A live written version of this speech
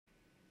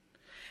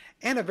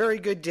And a very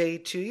good day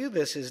to you.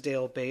 This is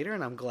Dale Bader,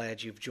 and I'm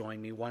glad you've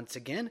joined me once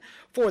again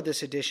for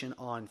this edition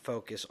on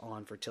Focus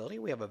on Fertility.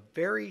 We have a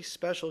very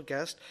special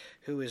guest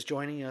who is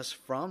joining us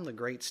from the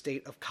great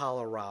state of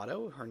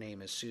Colorado. Her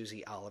name is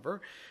Susie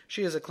Oliver.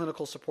 She is a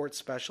clinical support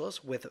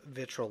specialist with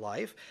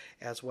Vitrolife,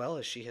 as well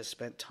as she has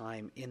spent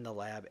time in the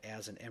lab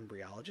as an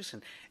embryologist.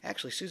 And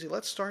actually, Susie,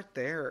 let's start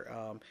there.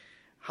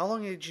 How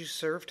long did you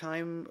serve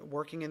time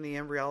working in the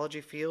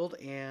embryology field,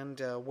 and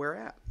where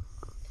at?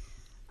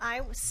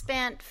 I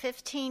spent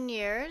 15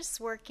 years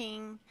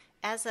working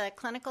as a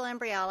clinical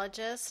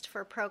embryologist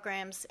for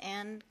programs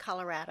in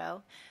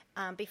Colorado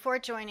before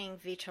joining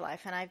Vitrolife,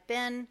 and I've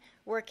been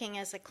working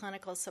as a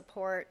clinical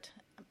support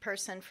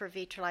person for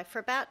Vitrolife for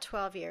about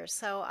 12 years.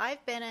 So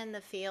I've been in the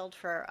field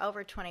for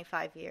over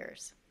 25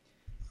 years.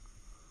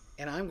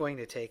 And I'm going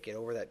to take it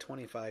over that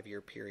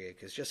 25-year period,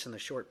 because just in the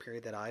short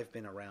period that I've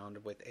been around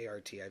with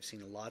ART, I've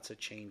seen lots of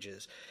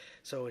changes.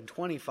 So in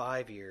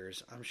 25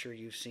 years, I'm sure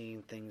you've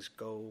seen things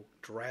go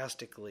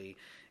drastically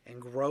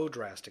and grow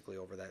drastically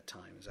over that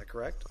time. Is that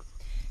correct?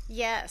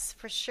 Yes,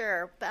 for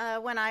sure.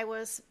 When I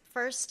was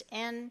first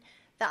in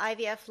the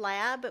IVF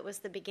lab, it was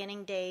the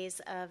beginning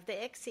days of the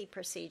ICSI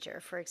procedure,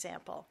 for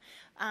example.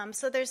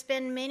 So there's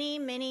been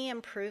many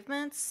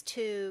improvements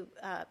to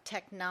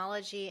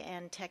technology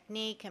and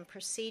technique and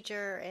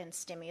procedure and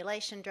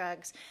stimulation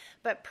drugs,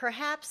 but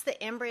perhaps the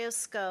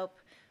EmbryoScope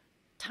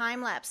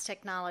time-lapse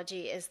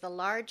technology is the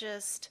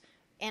largest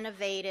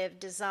innovative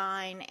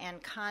design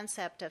and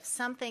concept of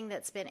something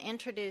that's been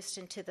introduced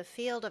into the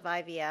field of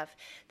IVF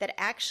that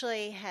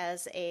actually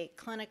has a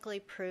clinically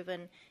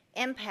proven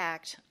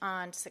impact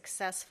on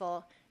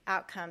successful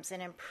outcomes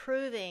and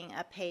improving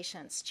a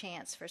patient's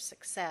chance for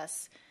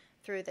success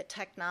through the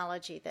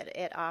technology that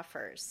it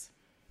offers.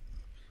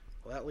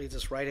 Well, that leads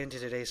us right into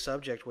today's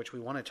subject, which we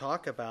want to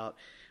talk about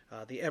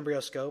the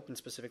EmbryoScope and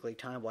specifically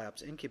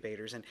time-lapse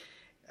incubators. And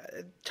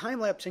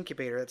time-lapse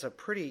incubator, that's a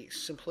pretty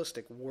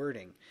simplistic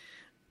wording,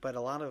 but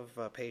a lot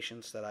of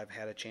patients that I've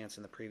had a chance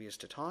in the previous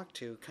to talk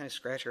to kind of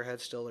scratch their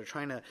heads still. They're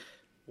trying to,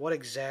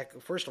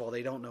 first of all,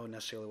 they don't know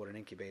necessarily what an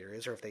incubator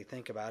is, or if they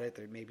think about it,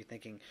 they're maybe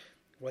thinking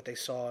what they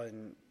saw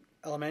in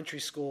elementary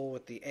school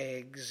with the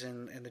eggs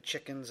and the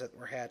chickens that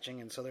were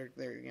hatching, and so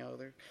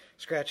they're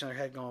scratching their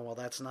head going, well,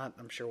 that's not,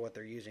 I'm sure, what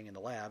they're using in the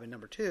lab. And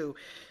number two,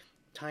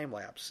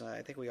 time-lapse.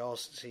 I think we all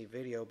see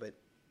video, but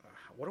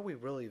what are we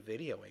really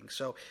videoing?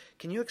 So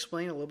can you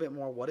explain a little bit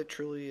more what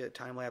a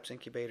time-lapse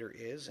incubator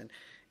is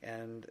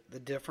and the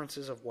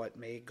differences of what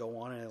may go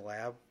on in a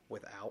lab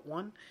without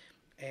one,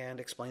 and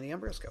explain the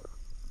EmbryoScope?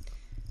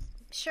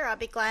 Sure, I'll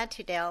be glad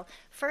to, Dale.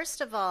 First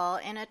of all,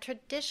 in a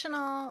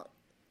traditional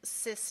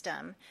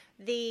system,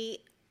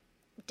 the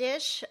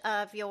dish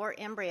of your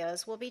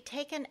embryos will be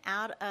taken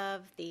out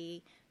of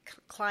the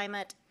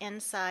climate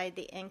inside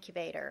the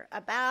incubator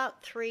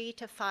about 3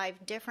 to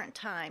 5 different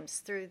times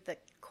through the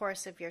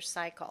course of your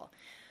cycle.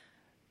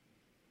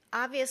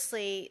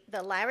 Obviously,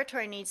 the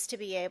laboratory needs to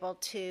be able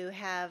to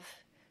have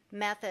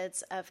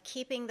methods of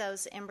keeping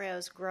those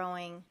embryos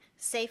growing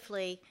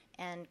safely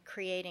and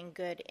creating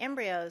good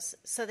embryos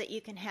so that you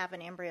can have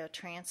an embryo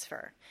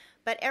transfer.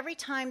 But every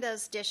time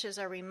those dishes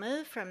are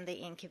removed from the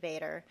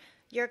incubator,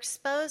 you're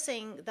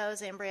exposing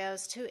those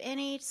embryos to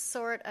any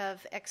sort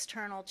of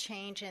external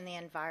change in the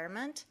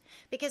environment,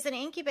 because an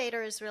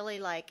incubator is really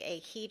like a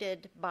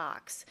heated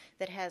box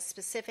that has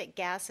specific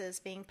gases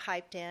being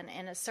piped in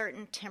a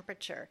certain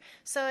temperature.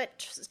 So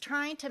it's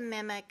trying to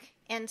mimic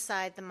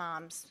inside the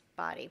mom's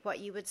body what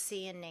you would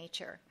see in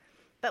nature.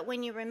 But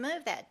when you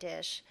remove that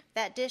dish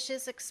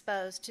is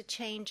exposed to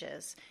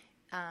changes,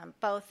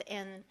 both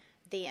in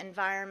the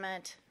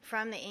environment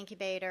from the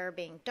incubator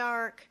being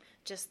dark,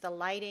 just the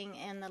lighting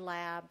in the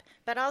lab,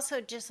 but also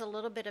just a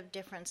little bit of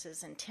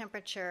differences in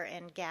temperature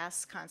and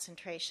gas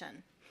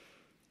concentration.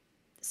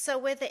 So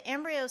with the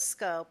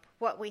EmbryoScope,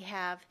 what we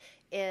have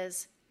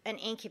is an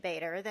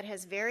incubator that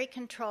has very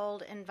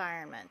controlled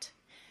environment.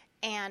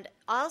 And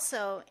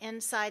also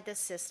inside the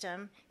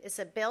system is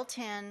a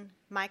built-in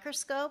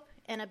microscope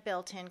and a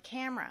built-in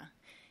camera.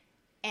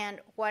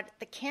 And what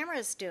the camera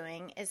is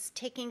doing is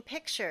taking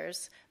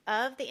pictures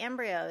of the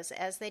embryos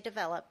as they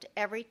developed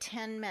every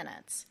 10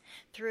 minutes.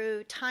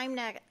 Through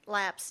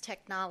time-lapse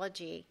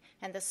technology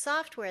and the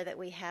software that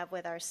we have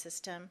with our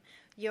system,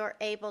 you're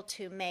able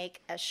to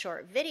make a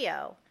short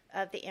video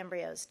of the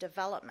embryo's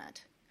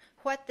development.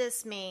 What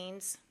this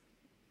means,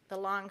 the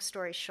long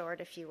story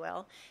short, if you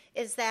will,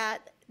 is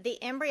that the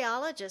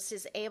embryologist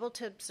is able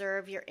to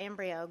observe your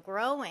embryo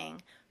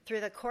growing through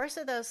the course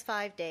of those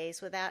 5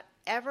 days without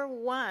ever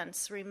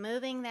once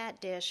removing that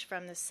dish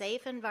from the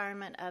safe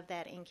environment of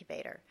that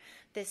incubator.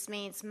 This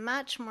means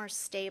much more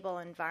stable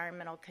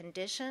environmental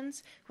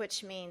conditions,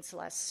 which means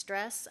less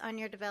stress on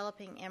your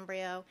developing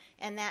embryo,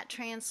 and that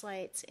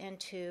translates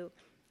into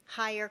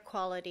higher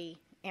quality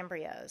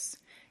embryos.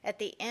 At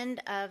the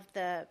end of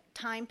the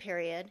time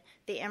period,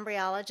 the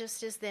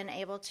embryologist is then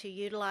able to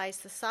utilize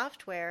the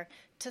software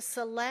to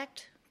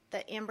select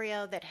the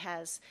embryo that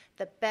has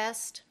the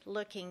best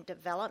looking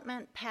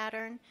development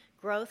pattern,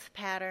 growth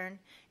pattern,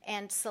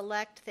 and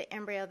select the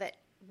embryo that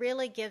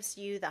really gives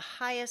you the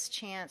highest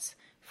chance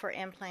for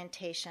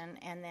implantation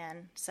and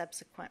then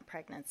subsequent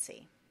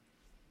pregnancy.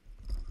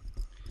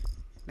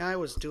 Now, I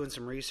was doing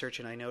some research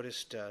and I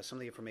noticed some of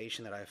the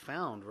information that I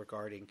found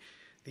regarding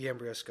the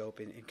EmbryoScope,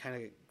 and kind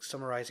of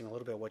summarizing a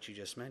little bit of what you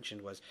just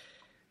mentioned was,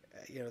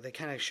 they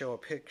kind of show a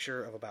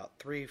picture of about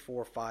 3,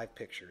 4, 5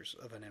 pictures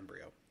of an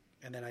embryo.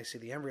 And then I see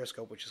the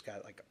EmbryoScope, which has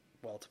got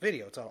it's a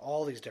video. It's on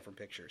all these different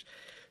pictures.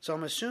 So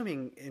I'm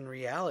assuming in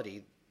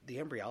reality, the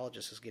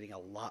embryologist is getting a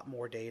lot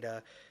more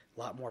data, a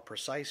lot more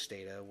precise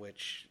data,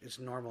 which is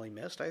normally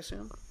missed, I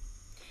assume?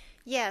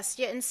 Yes.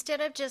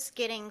 Instead of just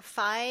getting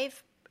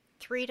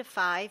 3 to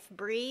 5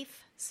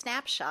 brief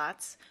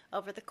snapshots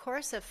over the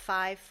course of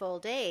 5 full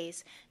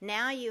days,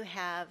 now you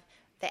have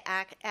the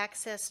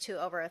access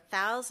to over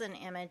 1,000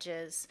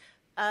 images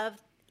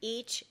of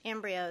each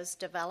embryo's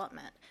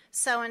development.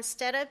 So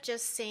instead of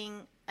just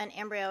seeing an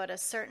embryo at a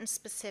certain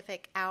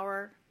specific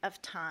hour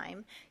of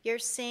time, you're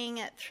seeing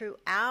it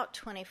throughout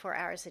 24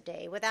 hours a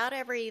day without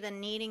ever even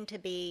needing to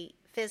be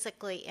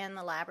physically in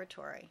the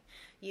laboratory.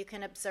 You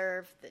can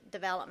observe the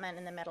development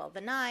in the middle of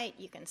the night.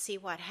 You can see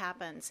what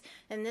happens.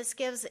 And this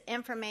gives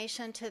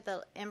information to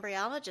the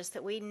embryologist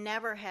that we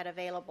never had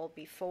available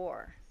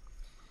before.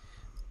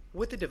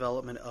 With the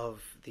development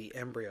of the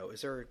embryo,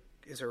 is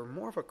there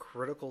more of a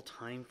critical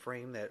time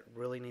frame that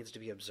really needs to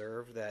be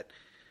observed that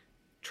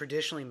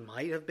traditionally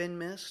might have been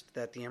missed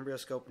that the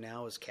EmbryoScope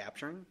now is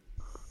capturing?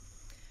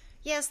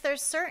 Yes,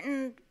 there's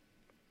certain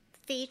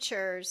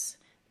features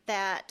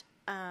that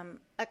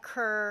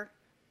occur,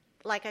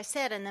 like I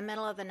said, in the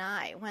middle of the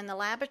night when the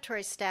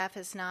laboratory staff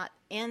is not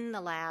in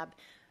the lab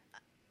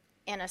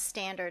in a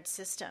standard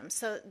system.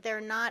 So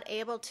they're not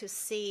able to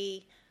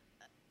see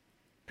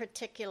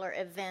particular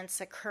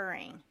events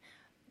occurring.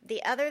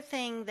 The other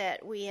thing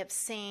that we have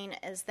seen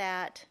is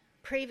that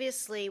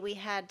previously we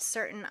had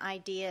certain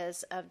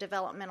ideas of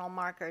developmental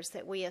markers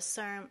that we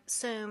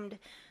assumed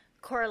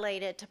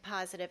correlated to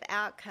positive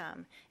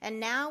outcome. And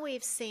now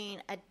we've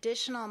seen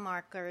additional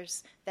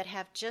markers that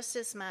have just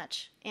as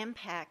much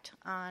impact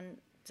on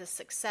the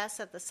success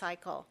of the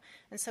cycle.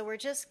 And so we're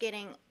just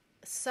getting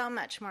so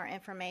much more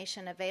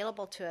information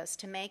available to us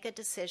to make a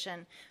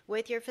decision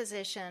with your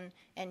physician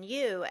and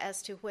you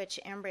as to which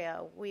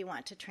embryo we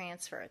want to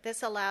transfer.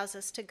 This allows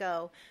us to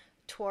go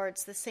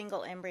towards the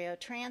single embryo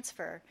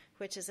transfer,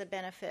 which is a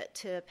benefit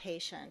to a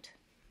patient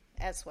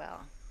as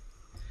well.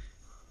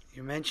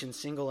 You mentioned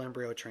single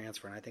embryo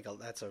transfer, and I think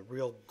that's a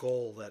real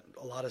goal that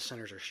a lot of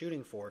centers are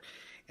shooting for.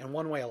 And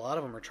one way a lot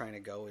of them are trying to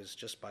go is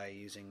just by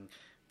using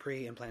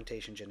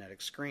pre-implantation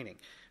genetic screening.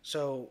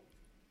 So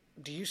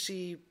do you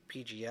see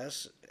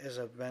PGS as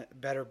a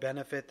better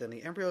benefit than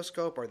the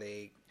EmbryoScope? Are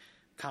they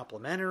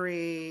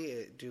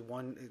complementary?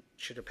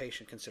 Should a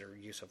patient consider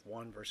use of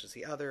one versus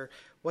the other?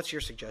 What's your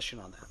suggestion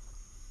on that?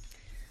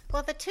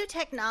 Well, the two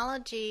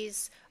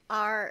technologies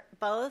are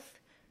both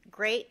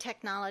great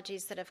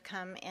technologies that have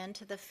come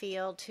into the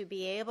field to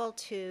be able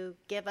to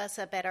give us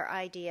a better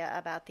idea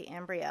about the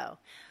embryo.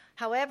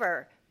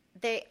 However,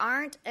 they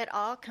aren't at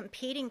all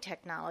competing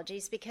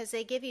technologies because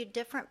they give you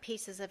different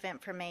pieces of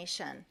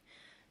information.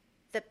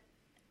 The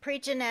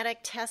pregenetic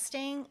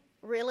testing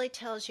really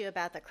tells you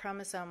about the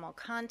chromosomal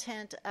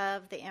content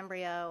of the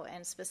embryo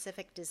and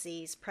specific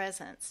disease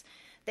presence.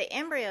 The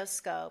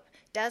EmbryoScope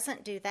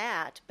doesn't do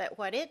that, but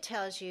what it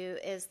tells you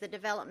is the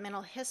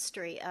developmental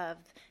history of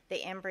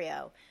the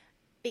embryo,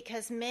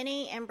 because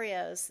many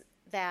embryos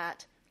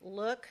that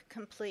look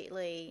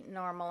completely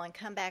normal and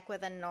come back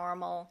with a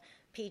normal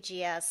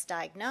PGS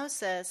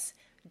diagnosis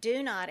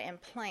do not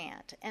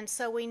implant. And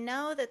so we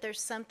know that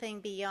there's something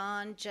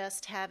beyond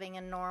just having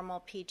a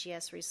normal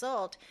PGS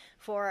result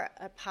for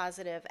a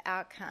positive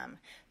outcome.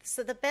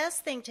 So the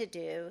best thing to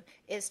do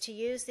is to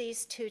use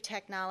these two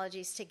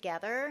technologies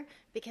together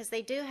because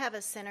they do have a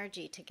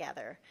synergy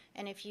together.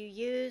 And if you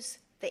use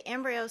the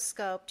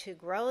EmbryoScope to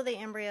grow the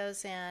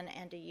embryos in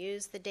and to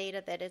use the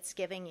data that it's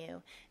giving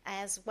you,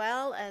 as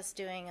well as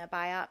doing a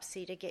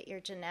biopsy to get your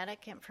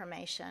genetic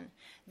information,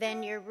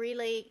 then you're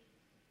really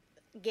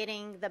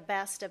getting the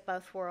best of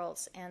both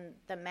worlds and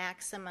the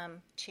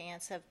maximum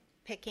chance of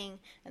picking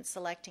and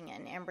selecting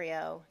an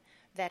embryo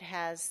that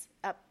has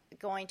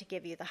going to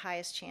give you the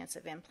highest chance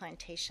of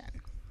implantation.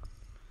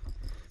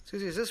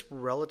 Susie, is this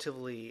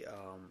relatively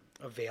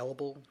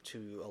available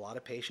to a lot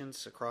of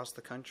patients across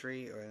the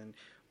country,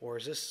 or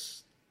is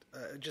this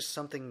just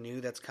something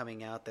new that's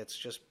coming out that's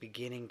just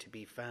beginning to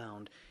be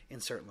found in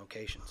certain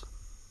locations?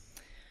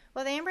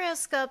 Well, the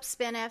EmbryoScope's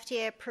been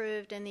FDA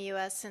approved in the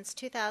U.S. since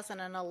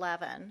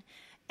 2011,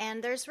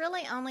 and there's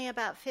really only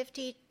about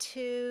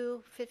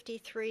 52,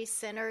 53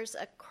 centers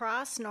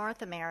across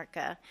North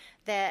America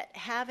that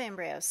have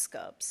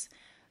EmbryoScopes.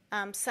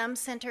 Some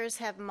centers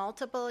have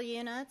multiple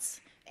units,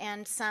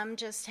 and some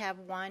just have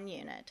one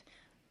unit.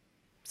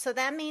 So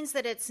that means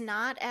that it's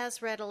not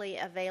as readily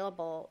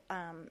available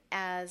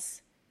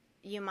as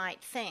you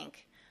might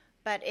think,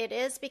 but it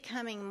is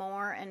becoming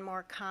more and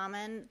more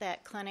common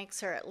that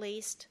clinics are at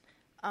least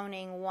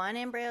owning one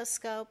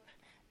EmbryoScope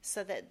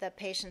so that the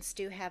patients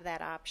do have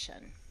that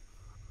option.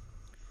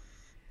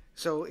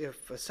 So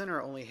if a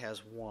center only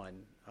has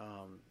one,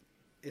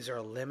 is there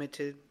a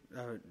limited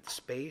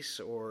space,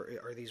 or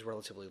are these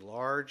relatively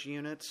large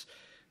units?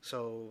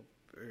 So,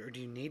 or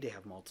do you need to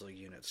have multiple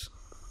units?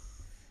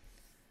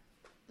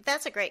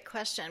 That's a great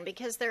question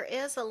because there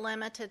is a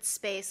limited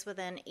space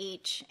within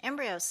each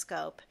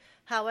EmbryoScope.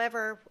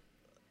 However,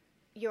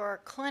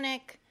 your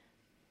clinic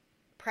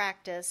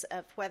practice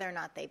of whether or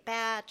not they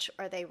batch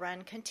or they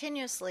run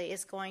continuously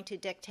is going to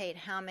dictate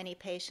how many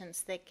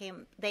patients they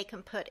can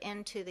put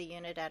into the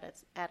unit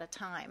at a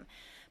time.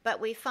 But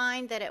we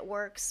find that it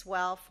works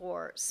well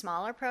for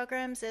smaller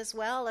programs as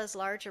well as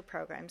larger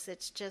programs.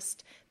 It's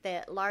just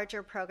that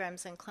larger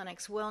programs and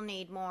clinics will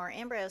need more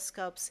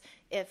EmbryoScopes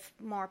if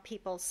more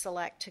people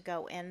select to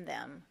go in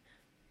them.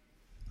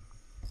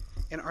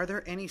 And are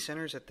there any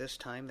centers at this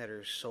time that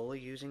are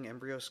solely using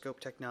EmbryoScope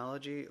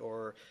technology,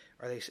 or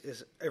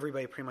is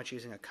everybody pretty much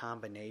using a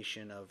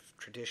combination of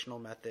traditional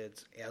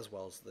methods as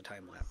well as the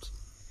time-lapse?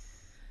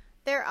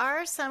 There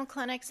are some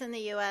clinics in the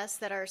U.S.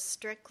 that are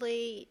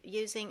strictly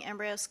using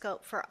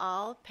EmbryoScope for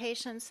all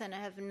patients and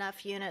have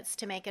enough units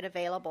to make it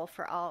available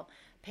for all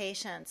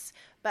patients.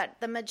 But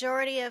the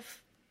majority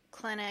of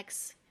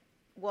clinics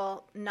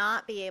will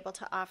not be able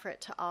to offer it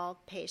to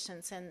all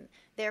patients and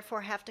therefore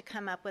have to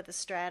come up with a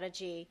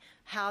strategy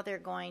how they're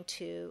going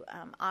to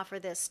offer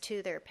this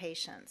to their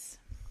patients.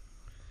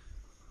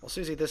 Well,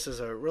 Susie, this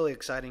is a really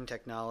exciting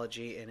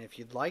technology, and if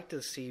you'd like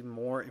to see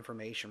more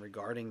information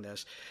regarding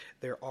this,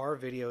 there are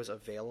videos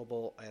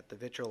available at the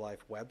Vitrolife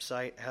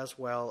website as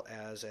well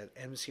as at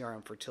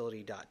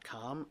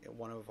mcrmfertility.com,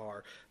 one of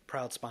our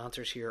proud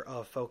sponsors here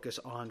of Focus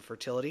on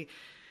Fertility.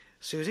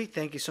 Susie,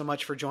 thank you so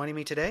much for joining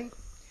me today.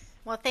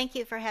 Well, thank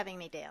you for having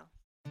me, Dale.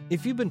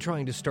 If you've been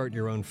trying to start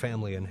your own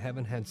family and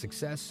haven't had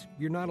success,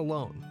 you're not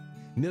alone.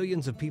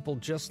 Millions of people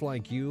just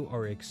like you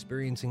are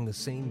experiencing the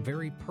same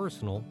very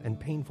personal and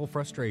painful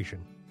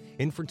frustration.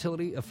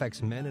 Infertility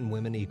affects men and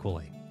women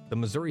equally. The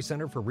Missouri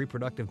Center for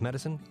Reproductive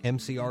Medicine,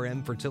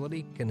 MCRM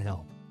Fertility, can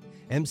help.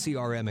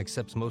 MCRM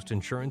accepts most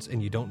insurance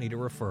and you don't need a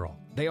referral.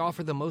 They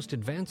offer the most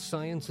advanced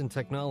science and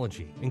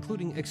technology,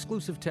 including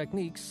exclusive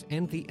techniques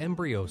and the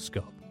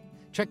EmbryoScope.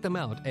 Check them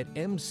out at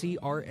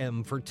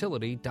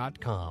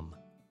mcrmfertility.com.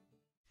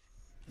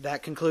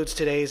 That concludes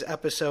today's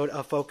episode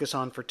of Focus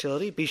on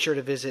Fertility. Be sure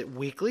to visit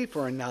weekly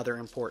for another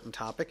important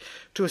topic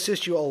to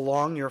assist you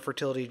along your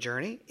fertility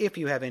journey. If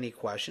you have any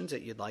questions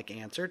that you'd like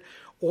answered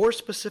or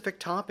specific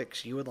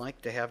topics you would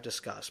like to have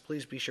discussed,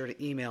 please be sure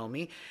to email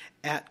me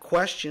at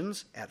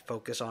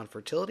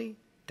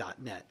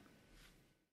questions@focusonfertility.net.